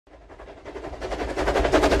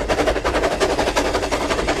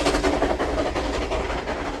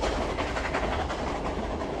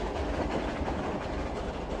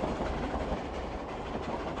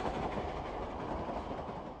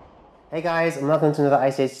Hey guys, and welcome to another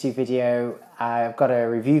IC82 video. I've got a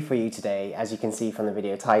review for you today, as you can see from the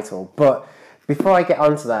video title. But before I get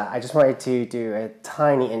onto that, I just wanted to do a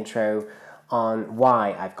tiny intro on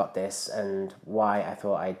why I've got this and why I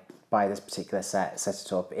thought I'd buy this particular set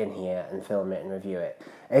it up in here and film it and review it.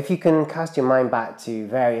 If you can cast your mind back to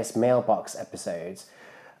various Mailbox episodes,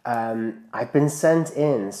 I've been sent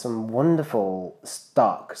in some wonderful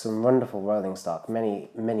stock, some wonderful rolling stock,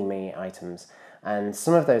 many items. And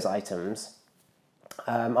some of those items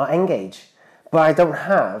are N-Gauge, but I don't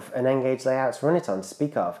have an N-Gauge layout to run it on to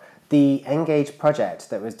speak of. The N-Gauge project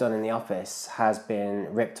that was done in the office has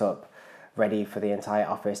been ripped up, ready for the entire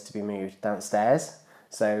office to be moved downstairs,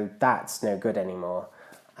 so that's no good anymore.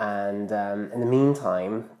 And in the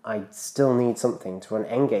meantime, I still need something to run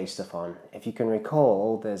N-Gauge stuff on. If you can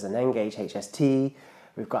recall, there's an N-Gauge HST,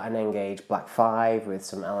 we've got an N-Gauge Black 5 with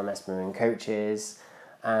some LMS maroon coaches,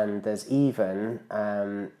 and there's even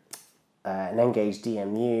an N-Gauge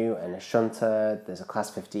DMU and a shunter. There's a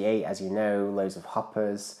Class 58, as you know, loads of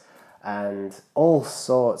hoppers, and all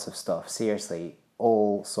sorts of stuff, seriously,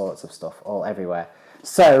 all sorts of stuff, all everywhere.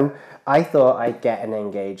 So I thought I'd get an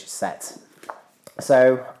N-Gauge set.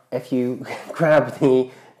 So if you grab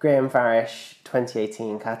the Graham Farish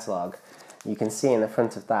 2018 catalogue, you can see in the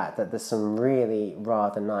front of that there's some really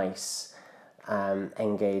rather nice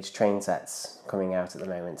N-Gauge train sets coming out at the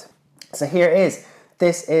moment. So here it is.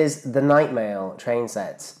 This is the Night Mail train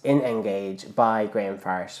set in N-Gauge by Graham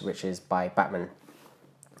Farish, which is by Bachmann.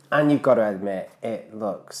 And you've got to admit, it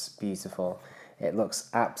looks beautiful. It looks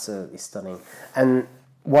absolutely stunning. And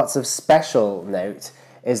what's of special note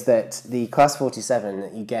is that the Class 47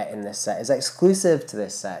 that you get in this set is exclusive to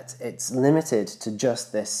this set. It's limited to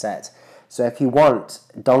just this set. So if you want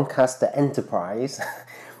Doncaster Enterprise,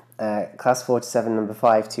 Class 47 number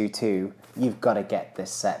 522, you've got to get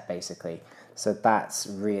this set basically. So that's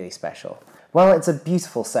really special. Well, it's a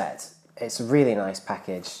beautiful set. It's a really nice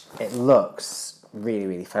package. It looks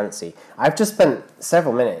really fancy. I've just spent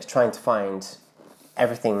several minutes trying to find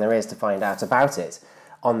everything there is to find out about it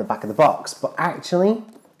on the back of the box, but actually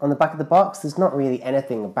on the back of the box there's not really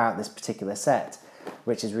anything about this particular set,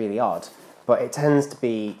 which is really odd. But it tends to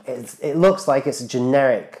be, it looks like it's a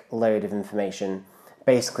generic load of information,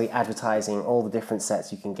 basically advertising all the different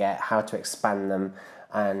sets you can get, how to expand them,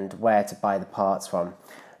 and where to buy the parts from.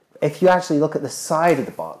 If you actually look at the side of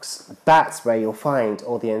the box, that's where you'll find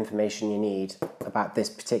all the information you need about this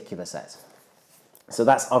particular set. So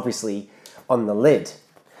that's obviously on the lid,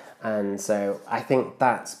 and so I think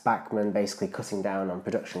that's Bachmann basically cutting down on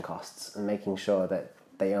production costs and making sure that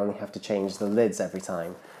they only have to change the lids every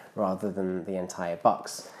time rather than the entire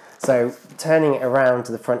box. So turning it around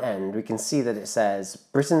to the front end, we can see that it says,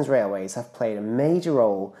 Britain's railways have played a major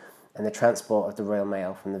role in the transport of the Royal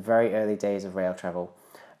Mail from the very early days of rail travel.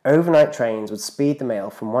 Overnight trains would speed the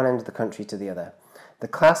mail from one end of the country to the other. The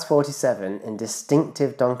Class 47 in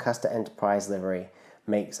distinctive Doncaster Enterprise livery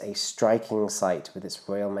makes a striking sight with its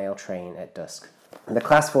Royal Mail train at dusk. The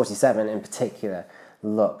Class 47 in particular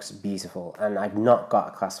looks beautiful, and I've not got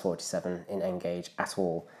a Class 47 in N-Gauge at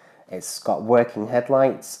all. It's got working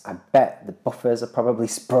headlights. I bet the buffers are probably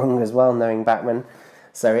sprung as well, knowing Bachmann.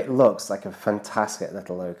 So it looks like a fantastic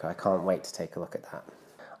little loco. I can't wait to take a look at that.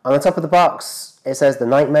 On the top of the box, it says the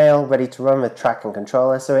Night Mail, ready to run with track and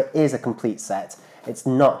controller. So it is a complete set. It's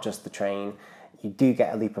not just the train. You do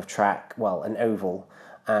get a loop of track, well, an oval,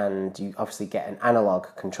 and you obviously get an analog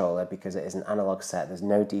controller because it is an analog set. There's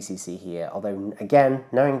no DCC here. Although, again,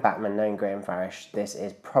 knowing Bachmann, knowing Graham Farish, this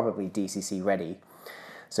is probably DCC ready.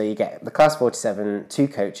 So you get the Class 47, 2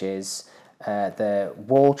 coaches, the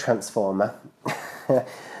wall transformer,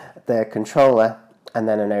 the controller, and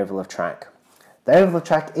then an oval of track. The oval of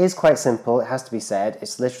track is quite simple, it has to be said.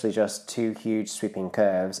 It's literally just 2 huge sweeping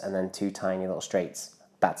curves and then 2 tiny little straights.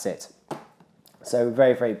 That's it. So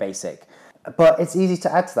very basic. But it's easy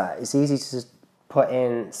to add to that. It's easy to put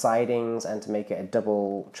in sidings and to make it a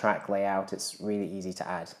double track layout. It's really easy to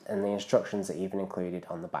add. And the instructions are even included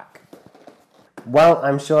on the back. Well,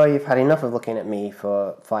 I'm sure you've had enough of looking at me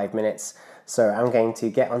for 5 minutes, so I'm going to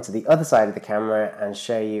get onto the other side of the camera and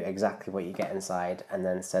show you exactly what you get inside and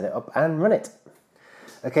then set it up and run it.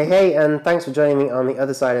 Okay, hey, and thanks for joining me on the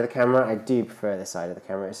other side of the camera. I do prefer this side of the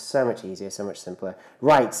camera. It's so much easier, so much simpler.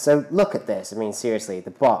 Right, so look at this. I mean, seriously, the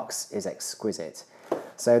box is exquisite.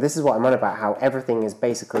 So this is what I'm on about, how everything is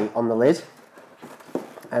basically on the lid.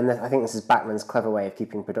 And I think this is Bachmann's clever way of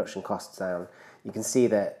keeping production costs down. You can see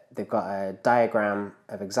that they've got a diagram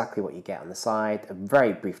of exactly what you get on the side, a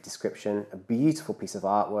very brief description, a beautiful piece of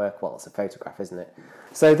artwork. Well, it's a photograph, isn't it?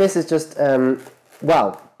 So this is just,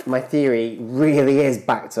 well, my theory really is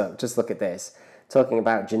backed up. Just look at this. talking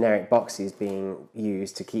about generic boxes being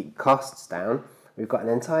used to keep costs down, we've got an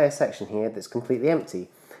entire section here that's completely empty.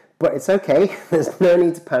 But it's okay, there's no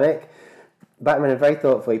need to panic. Bachmann very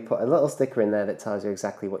thoughtfully put a little sticker in there that tells you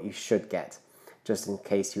exactly what you should get, just in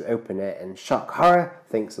case you open it and shock horror,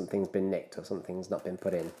 think something's been nicked or something's not been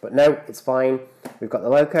put in. But no, it's fine. We've got the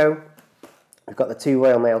loco, we've got the 2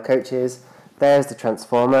 Royal Mail coaches, there's the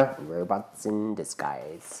transformer, robots in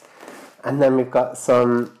disguise. And then we've got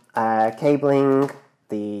some cabling,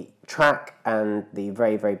 the track, and the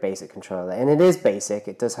very, very basic controller. And it is basic,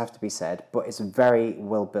 it does have to be said, but it's very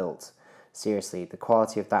well built. Seriously, the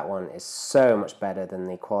quality of that one is so much better than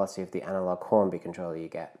the quality of the analog Hornby controller you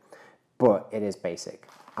get. But it is basic.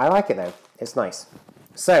 I like it though, it's nice.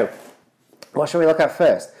 So, what shall we look at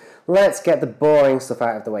first? Let's get the boring stuff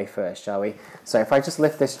out of the way first, shall we? So if I just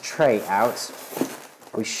lift this tray out,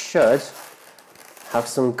 we should have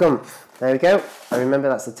some gumph. There we go. I remember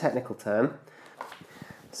that's the technical term.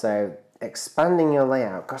 So, expanding your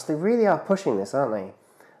layout. Gosh, they really are pushing this, aren't they?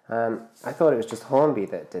 I thought it was just Hornby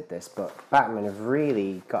that did this, but Bachmann have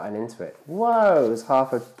really gotten into it. Whoa, there's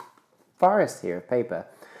half a forest here of paper.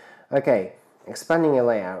 Okay, expanding your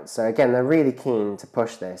layout. So again, they're really keen to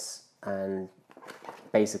push this, and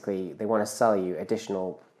basically they want to sell you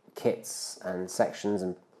additional kits and sections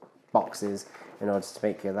and boxes in order to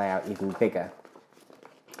make your layout even bigger.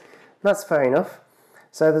 That's fair enough.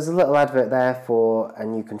 So there's a little advert there for a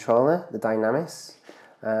new controller, the Dynamis.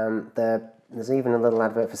 There's even a little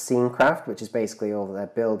advert for Scenecraft, which is basically all their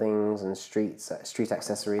buildings and street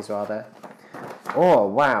accessories rather. Oh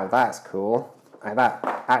wow, that's cool.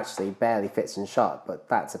 That actually barely fits in shot, but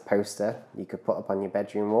that's a poster you could put up on your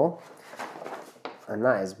bedroom wall. And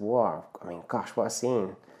that is, wow, I mean, gosh, what a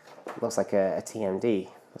scene. It looks like a TMD.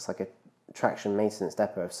 Looks like a traction maintenance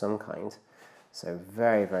depot of some kind. So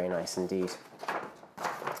very, very nice indeed.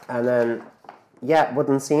 And then, yeah,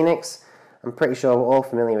 wooden scenics. I'm pretty sure we're all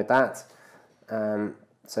familiar with that.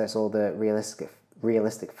 So it's all the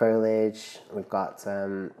realistic foliage. We've got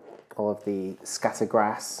all of the scatter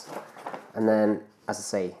grass. And then, as I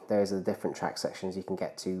say, those are the different track sections you can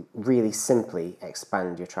get to really simply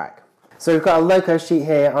expand your track. So we've got a loco sheet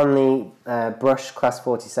here on the Brush Class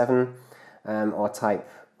 47, or Type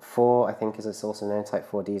 4, I think as it's also known, Type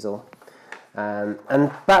 4 diesel. And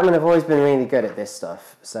Bachmann have always been really good at this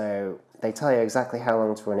stuff. So they tell you exactly how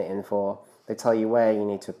long to run it in for. They tell you where you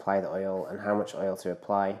need to apply the oil and how much oil to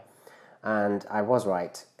apply. And I was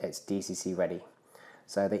right, it's DCC ready.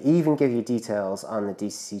 So they even give you details on the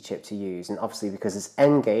DCC chip to use, and obviously because it's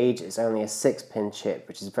N-gauge, it's only a 6-pin chip,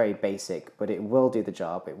 which is very basic, but it will do the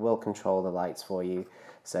job, it will control the lights for you,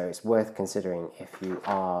 so it's worth considering if you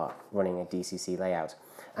are running a DCC layout.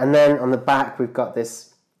 And then on the back we've got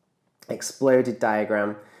this exploded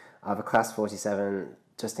diagram of a Class 47,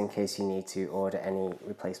 just in case you need to order any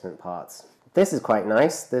replacement parts. This is quite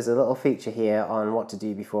nice. There's a little feature here on what to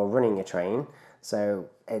do before running your train. So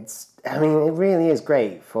I mean, it really is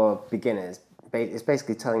great for beginners. It's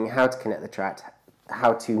basically telling you how to connect the track,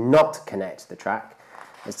 how to not connect the track.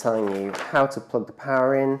 It's telling you how to plug the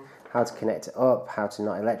power in, how to connect it up, how to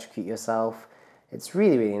not electrocute yourself. It's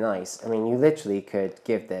really, really nice. I mean, you literally could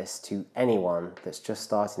give this to anyone that's just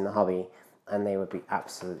starting the hobby and they would be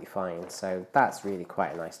absolutely fine. So that's really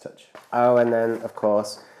quite a nice touch. Oh, and then, of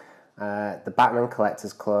course, the Bachmann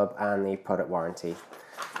Collectors Club and the product warranty.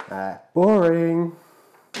 Boring!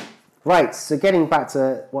 Right, so getting back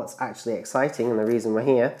to what's actually exciting and the reason we're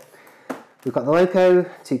here. We've got the loco,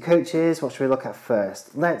 2 coaches. What should we look at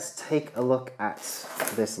first? Let's take a look at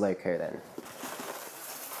this loco then.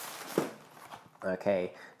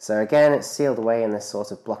 Okay, so again it's sealed away in this sort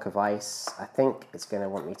of block of ice. I think it's going to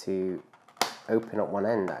want me to open up one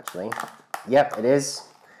end actually. Yep, it is.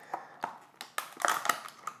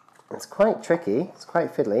 It's quite tricky, it's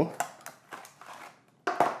quite fiddly.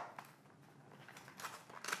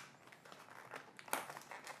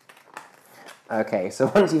 Okay, so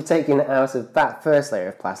once you've taken it out of that first layer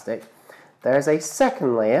of plastic, there is a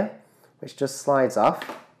second layer which just slides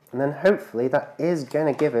off, and then hopefully that is going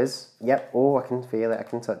to give us, yep, oh I can feel it, I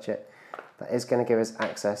can touch it, that is going to give us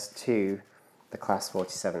access to the Class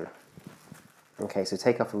 47. Okay, so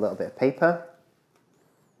take off a little bit of paper.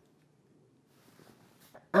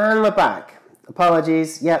 And we're back.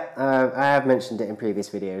 Apologies, yep, I have mentioned it in previous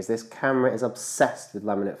videos, this camera is obsessed with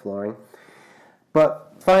laminate flooring.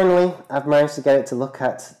 But finally, I've managed to get it to look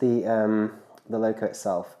at the loco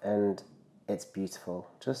itself, and it's beautiful.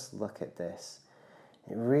 Just look at this.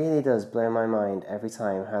 It really does blow my mind every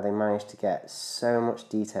time how they manage to get so much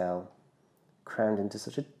detail crammed into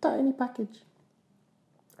such a tiny package.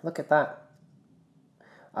 Look at that.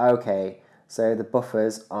 Okay, so the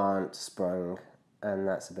buffers aren't sprung. and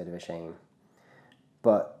that's a bit of a shame.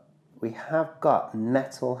 But we have got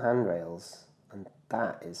metal handrails, and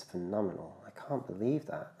that is phenomenal. I can't believe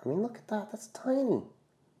that. I mean, look at that, that's tiny.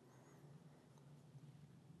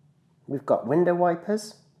 We've got window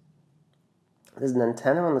wipers. There's an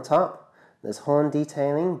antenna on the top. There's horn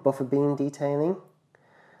detailing, buffer beam detailing.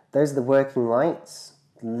 Those are the working lights.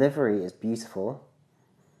 The livery is beautiful.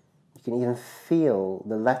 You can even feel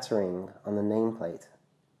the lettering on the nameplate.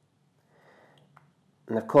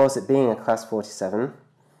 And of course, it being a Class 47,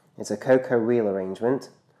 it's a Coco wheel arrangement.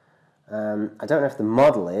 I don't know if the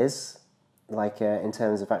model is, like in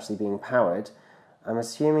terms of actually being powered. I'm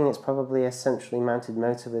assuming it's probably a centrally mounted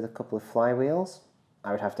motor with a couple of flywheels.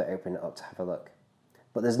 I would have to open it up to have a look.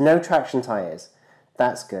 But there's no traction tyres.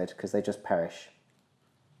 That's good, because they just perish.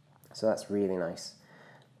 So that's really nice.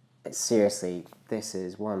 Seriously, this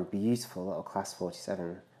is one beautiful little Class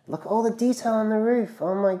 47. Look at all the detail on the roof.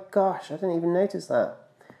 Oh my gosh, I didn't even notice that.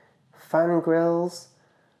 Fan grills,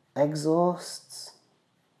 exhausts,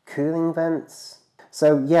 cooling vents.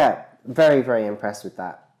 So yeah, very, very impressed with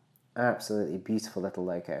that. Absolutely beautiful little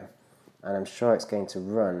loco. And I'm sure it's going to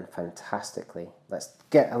run fantastically. Let's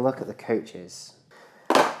get a look at the coaches.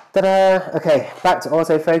 Ta-da! Okay, back to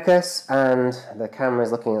autofocus, and the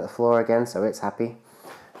camera's looking at the floor again, so it's happy.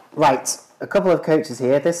 Right, a couple of coaches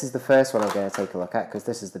here. This is the first one I'm going to take a look at, because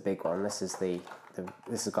this is the big one. This is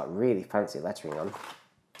this has got really fancy lettering on.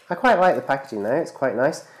 I quite like the packaging though, it's quite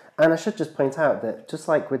nice. And I should just point out that just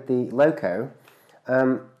like with the loco,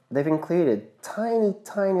 they've included tiny,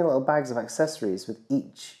 tiny little bags of accessories with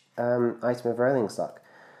each item of rolling stock.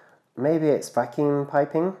 Maybe it's vacuum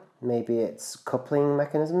piping, maybe it's coupling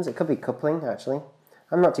mechanisms. It could be coupling, actually.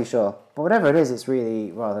 I'm not too sure. But whatever it is, it's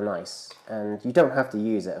really rather nice. And you don't have to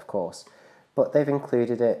use it, of course. But they've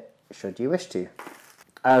included it should you wish to.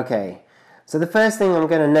 Okay, so the first thing I'm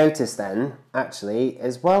going to notice then, actually,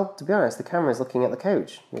 is, well, to be honest, the camera's looking at the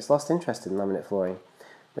coach. It's lost interest in laminate flooring,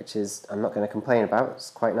 which is, I'm not going to complain about.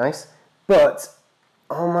 It's quite nice. But,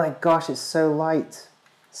 oh my gosh, it's so light.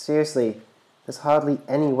 Seriously, there's hardly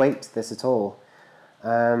any weight to this at all.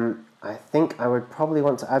 I think I would probably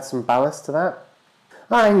want to add some ballast to that.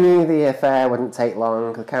 I knew the affair wouldn't take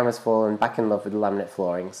long. The camera's fallen back in love with the laminate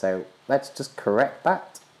flooring, so let's just correct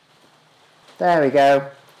that. There we go,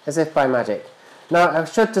 as if by magic. Now, I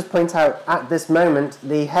should just point out, at this moment,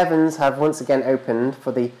 the heavens have once again opened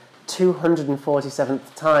for the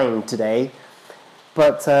 247th time today,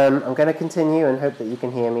 but I'm going to continue and hope that you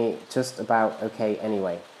can hear me just about okay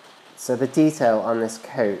anyway. So the detail on this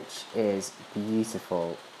coach is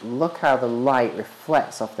beautiful. Look how the light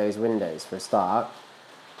reflects off those windows for a start.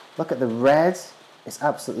 Look at the red, it's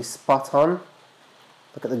absolutely spot on.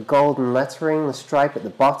 Look at the golden lettering, the stripe at the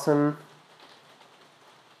bottom.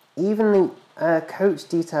 Even the coach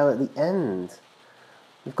detail at the end.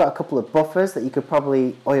 We've got a couple of buffers that you could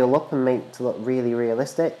probably oil up and make to look really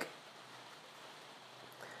realistic.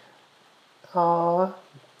 Aww,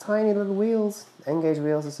 tiny little wheels. N-gauge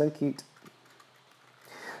wheels are so cute.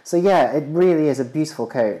 So yeah, it really is a beautiful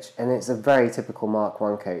coach, and it's a very typical Mark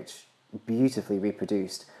I coach, beautifully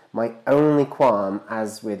reproduced. My only qualm,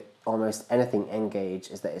 as with almost anything N-gauge,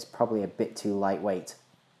 is that it's probably a bit too lightweight.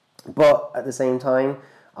 But at the same time,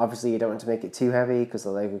 obviously you don't want to make it too heavy, because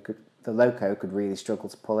the loco could really struggle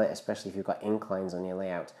to pull it, especially if you've got inclines on your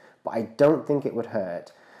layout. But I don't think it would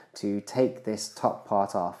hurt to take this top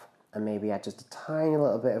part off and maybe add just a tiny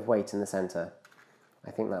little bit of weight in the centre.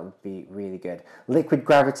 I think that would be really good. Liquid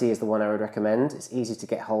Gravity is the one I would recommend. It's easy to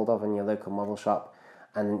get hold of in your local model shop,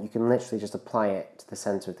 and you can literally just apply it to the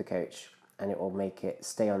centre of the coach and it will make it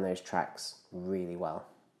stay on those tracks really well.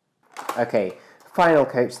 Okay, final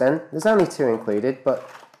coach then. There's only 2 included, but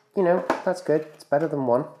you know, that's good. It's better than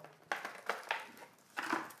 1.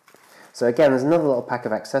 So again, there's another little pack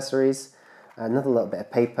of accessories, another little bit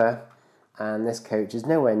of paper, and this coach is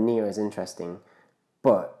nowhere near as interesting,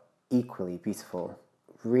 but equally beautiful.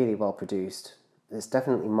 Really well produced. It's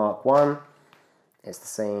definitely Mark I. It's the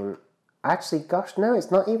same. Actually, gosh, no,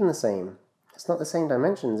 it's not even the same. It's not the same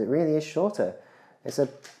dimensions. It really is shorter.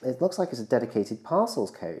 It looks like it's a dedicated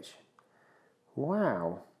parcels coach.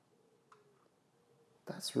 Wow.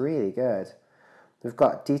 That's really good. We've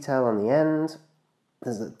got detail on the end.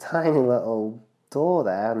 There's a tiny little door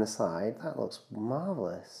there on the side. That looks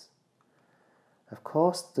marvellous. Of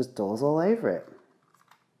course, there's doors all over it.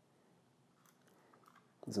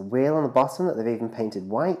 There's a wheel on the bottom that they've even painted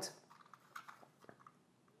white.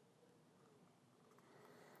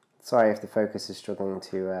 Sorry if the focus is struggling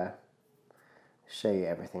to show you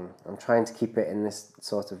everything. I'm trying to keep it in this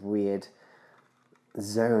sort of weird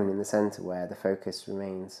zone in the centre where the focus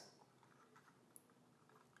remains.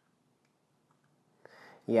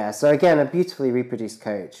 Yeah, so again, a beautifully reproduced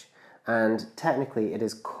coach, and technically it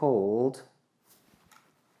is called,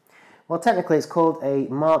 well, technically it's called a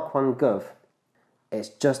Mark 1 gumph. It's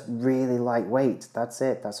just really lightweight. That's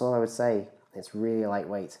it. That's all I would say. It's really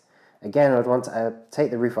lightweight. Again, I would want to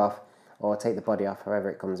take the roof off or take the body off, however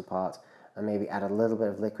it comes apart, and maybe add a little bit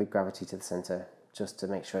of liquid gravity to the center just to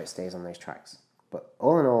make sure it stays on those tracks. But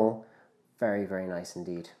all in all, very, very nice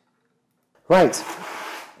indeed. Right,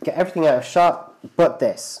 get everything out of shot but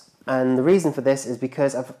this. And the reason for this is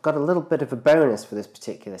because I've got a little bit of a bonus for this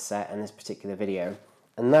particular set and this particular video,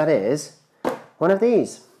 and that is one of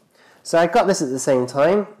these. So I got this at the same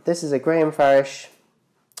time. This is a Graham Farish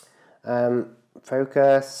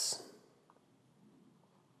focus.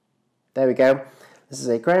 There we go. This is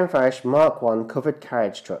a Graham Farish Mark 1 covered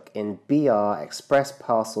carriage truck in BR Express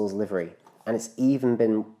Parcels livery, and it's even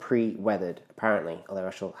been pre-weathered apparently, although I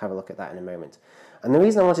shall have a look at that in a moment. And the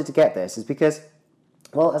reason I wanted to get this is because,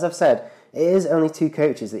 well, as I've said, it is only 2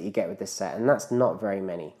 coaches that you get with this set, and that's not very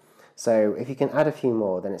many. So if you can add a few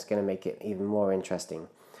more, then it's going to make it even more interesting.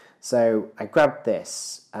 So I grabbed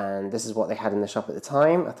this, and this is what they had in the shop at the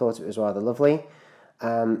time. I thought it was rather lovely.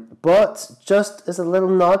 But just as a little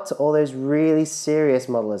nod to all those really serious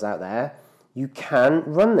modelers out there, you can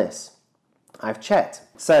run this. I've checked.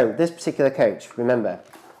 So this particular coach, remember,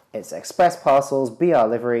 it's Express Parcels, BR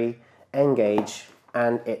livery, N-gauge,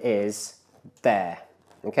 and it is there.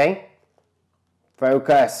 Okay?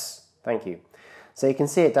 Focus. Thank you. So you can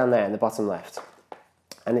see it down there in the bottom left.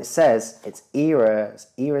 And it says it's eras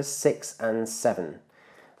 6 and 7.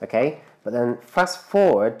 Okay? But then fast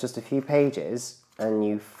forward just a few pages and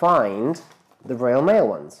you find the Royal Mail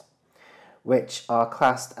ones, which are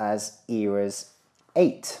classed as eras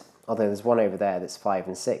 8. Although there's one over there that's 5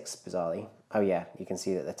 and 6, bizarrely. Oh yeah, you can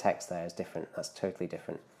see that the text there is different. That's totally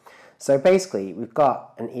different. So basically, we've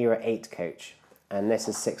got an era 8 coach, and this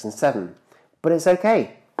is 6 and 7. But it's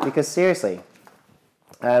okay, because seriously,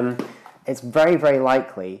 it's very, very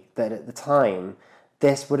likely that at the time,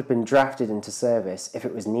 this would have been drafted into service if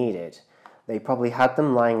it was needed. They probably had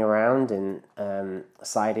them lying around in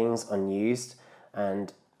sidings unused,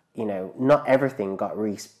 and you know, not everything got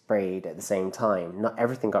resprayed at the same time. Not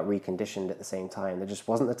everything got reconditioned at the same time. There just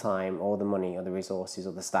wasn't the time or the money or the resources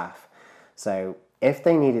or the staff. So if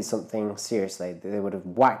they needed something seriously, they would have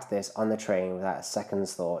whacked this on the train without a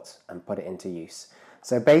second's thought and put it into use.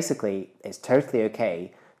 So basically, it's totally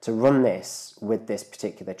okay to run this with this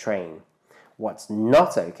particular train. What's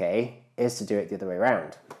not okay is to do it the other way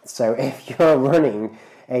around. So if you're running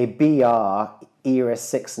a BR era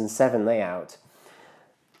 6 and 7 layout,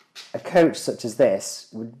 a coach such as this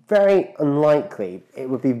would it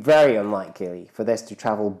would be very unlikely for this to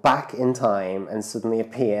travel back in time and suddenly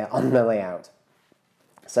appear on the layout.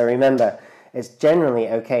 So remember, it's generally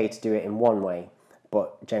okay to do it in one way,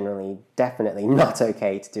 but generally definitely not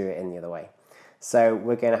okay to do it in the other way. So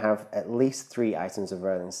we're going to have at least 3 items of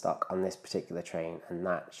rolling stock on this particular train, and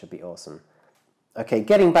that should be awesome. Okay,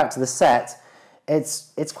 getting back to the set,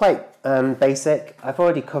 it's quite basic. I've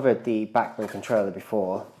already covered the Bachmann controller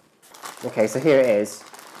before. Okay, so here it is.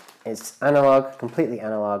 It's analog, completely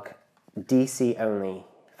analog, DC only,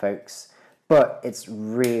 folks. But it's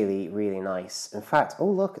really, really nice. In fact, oh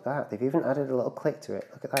look at that. They've even added a little click to it.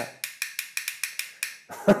 Look at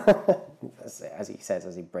that. As he says,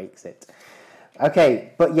 as he breaks it.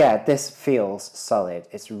 Okay, but yeah, this feels solid.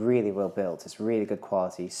 It's really well built. It's really good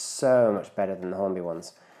quality. So much better than the Hornby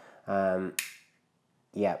ones.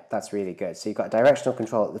 Yeah, that's really good. So you've got directional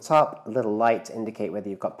control at the top, a little light to indicate whether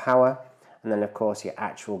you've got power, and then of course your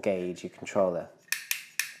actual gauge, your controller.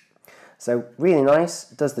 So really nice,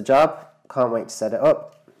 does the job. Can't wait to set it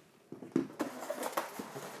up.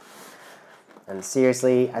 And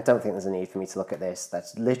seriously, I don't think there's a need for me to look at this.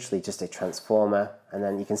 That's literally just a transformer. And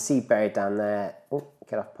then you can see buried down there, oh,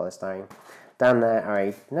 get off polystyrene. Down there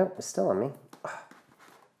are no, it's still on me. Oh,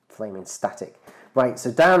 flaming static. Right, so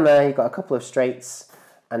down there you've got a couple of straights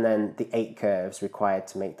and then the 8 curves required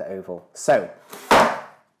to make the oval. So,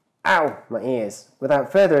 ow, my ears. Without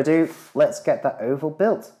further ado, let's get that oval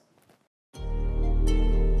built.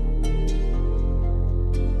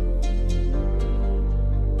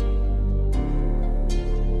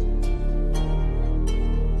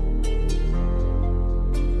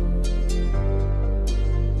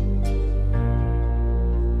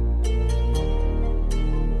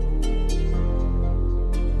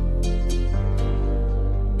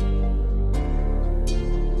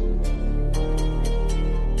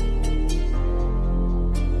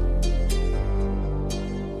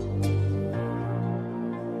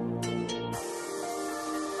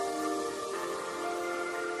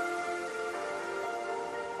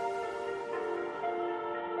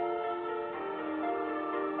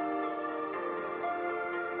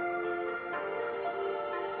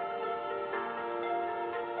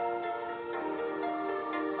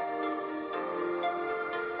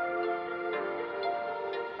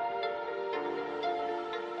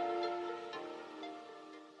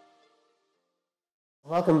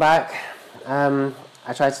 Welcome back. I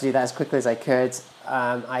tried to do that as quickly as I could.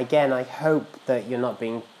 Again, I hope that you're not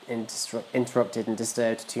being interrupted and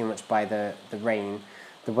disturbed too much by the rain.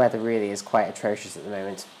 The weather really is quite atrocious at the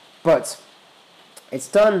moment. But it's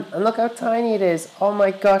done, and look how tiny it is. Oh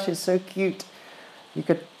my gosh, it's so cute. You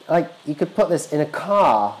could put this in a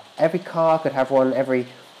car. Every car could have one, every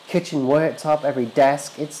kitchen worktop, every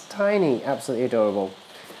desk. It's tiny, absolutely adorable.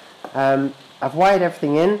 I've wired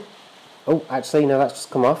everything in. Oh, actually, no, that's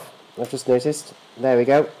just come off. I've just noticed. There we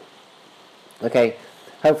go. Okay,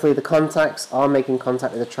 hopefully the contacts are making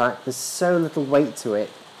contact with the track. There's so little weight to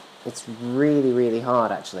it. It's really, really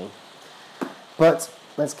hard, actually. But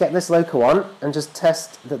let's get this loco on and just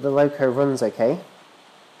test that the loco runs okay.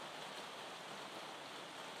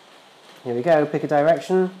 Here we go, pick a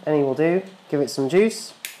direction, any will do. Give it some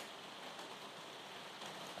juice.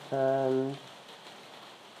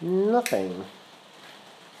 Nothing.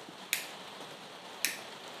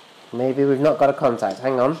 Maybe we've not got a contact.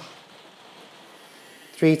 Hang on.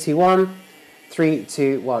 3, 2, 1. 3,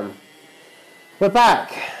 2, 1. We're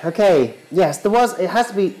back. Okay. Yes, there was. It has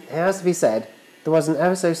to be said. There was an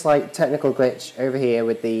ever so slight technical glitch over here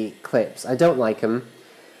with the clips. I don't like them,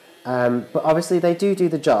 but obviously they do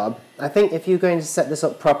the job. I think if you're going to set this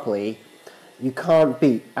up properly, you can't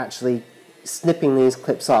beat actually snipping these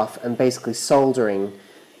clips off and basically soldering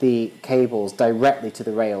the cables directly to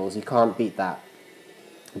the rails. You can't beat that.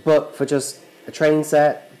 But for just a train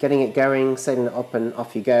set, getting it going, setting it up and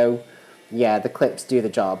off you go, yeah, the clips do the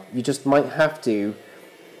job. You just might have to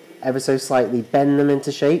ever so slightly bend them into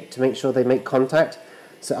shape to make sure they make contact.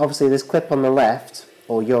 So obviously this clip on the left,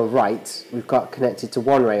 or your right, we've got connected to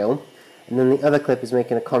one rail, and then the other clip is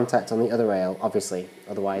making a contact on the other rail, obviously,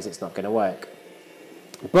 otherwise it's not going to work.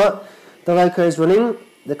 But the loco is running,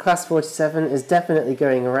 the Class 47 is definitely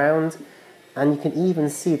going around, and you can even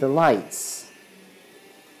see the lights.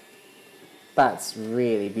 That's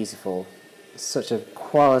really beautiful. Such a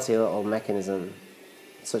quality little mechanism.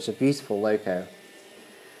 Such a beautiful loco.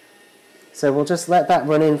 So we'll just let that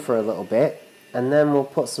run in for a little bit, and then we'll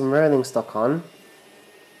put some rolling stock on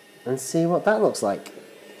and see what that looks like.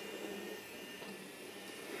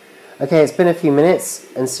 Okay, it's been a few minutes,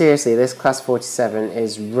 and seriously, this Class 47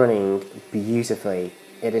 is running beautifully.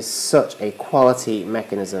 It is such a quality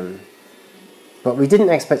mechanism. But we didn't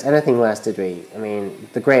expect anything less, did we? I mean,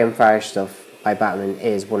 the Graham Farish stuff by Bachmann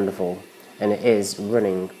is wonderful, and it is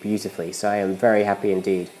running beautifully, so I am very happy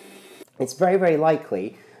indeed. It's very, very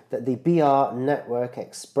likely that the BR Network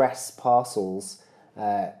Express Parcels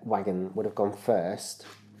wagon would have gone first,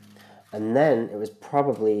 and then it was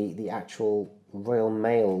probably the actual Royal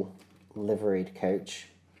Mail liveried coach.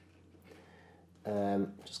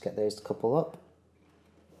 Just get those couple up.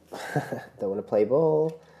 Don't want to play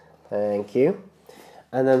ball. Thank you.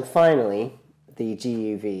 And then finally, the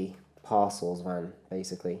GUV Parcels van,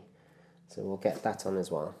 basically. So we'll get that on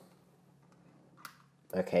as well.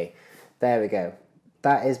 Okay, there we go.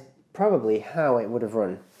 That is probably how it would have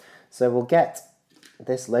run. So we'll get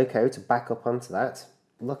this loco to back up onto that.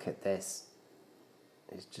 Look at this.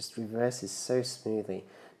 It just reverses so smoothly.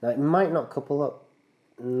 Now it might not couple up.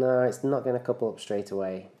 No, it's not going to couple up straight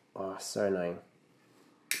away. Oh, so annoying.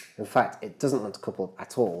 In fact, it doesn't want to couple up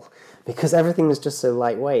at all because everything is just so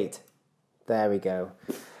lightweight. There we go.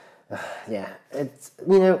 Yeah, it's,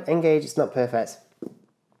 you know, Engage, it's not perfect,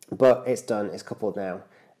 but it's done, it's coupled now.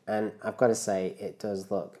 And I've got to say, it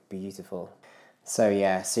does look beautiful. So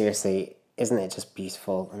yeah, seriously, isn't it just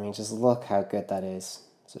beautiful? I mean, just look how good that is.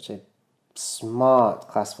 Such a smart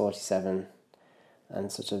Class 47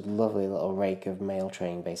 and such a lovely little rake of mail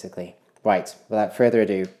train, basically. Right, without further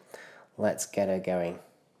ado, let's get her going.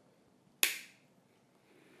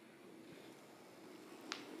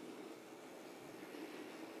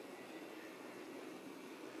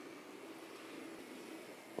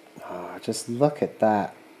 Oh, just look at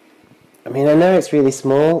that. I mean, I know it's really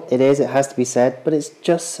small, it has to be said, but it's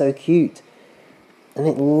just so cute. And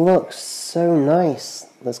it looks so nice.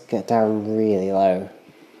 Let's get down really low.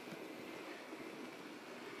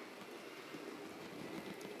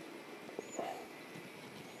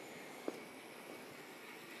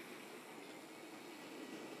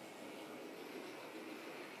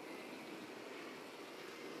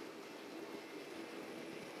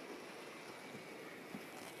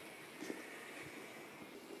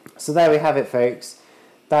 So there we have it, folks.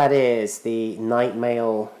 That is the Night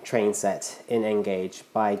Mail train set in Engage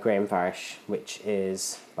by Graham Farish, which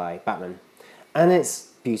is by Bachmann. And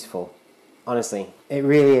it's beautiful. Honestly, it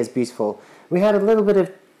really is beautiful. We had a little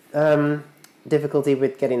bit of difficulty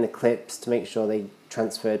with getting the clips to make sure they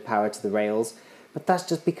transferred power to the rails, But that's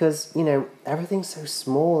just because, you know, everything's so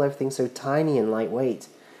small, everything's so tiny and lightweight.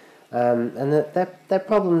 And they're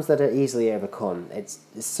problems that are easily overcome. It's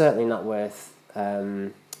certainly not worth,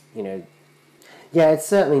 you know, yeah, it's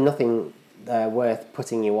certainly nothing worth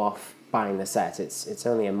putting you off buying the set. It's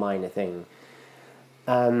only a minor thing.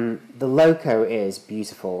 The loco is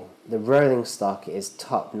beautiful. The rolling stock is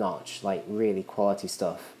top notch, like really quality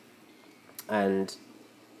stuff. And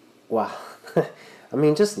wow, I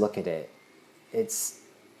mean, just look at it. It's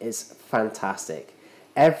fantastic.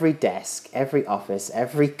 Every desk, every office,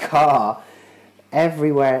 every car,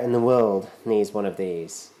 everywhere in the world needs one of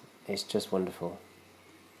these. It's just wonderful.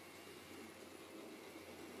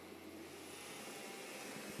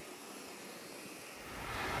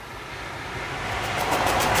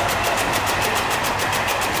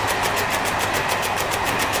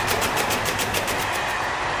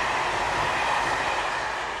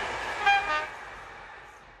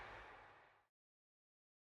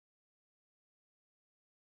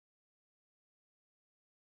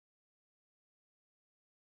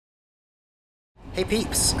 Hey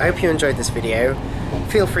peeps, I hope you enjoyed this video.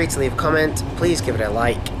 Feel free to leave a comment, please give it a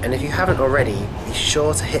like, and if you haven't already, be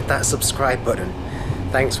sure to hit that subscribe button.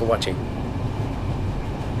 Thanks for watching.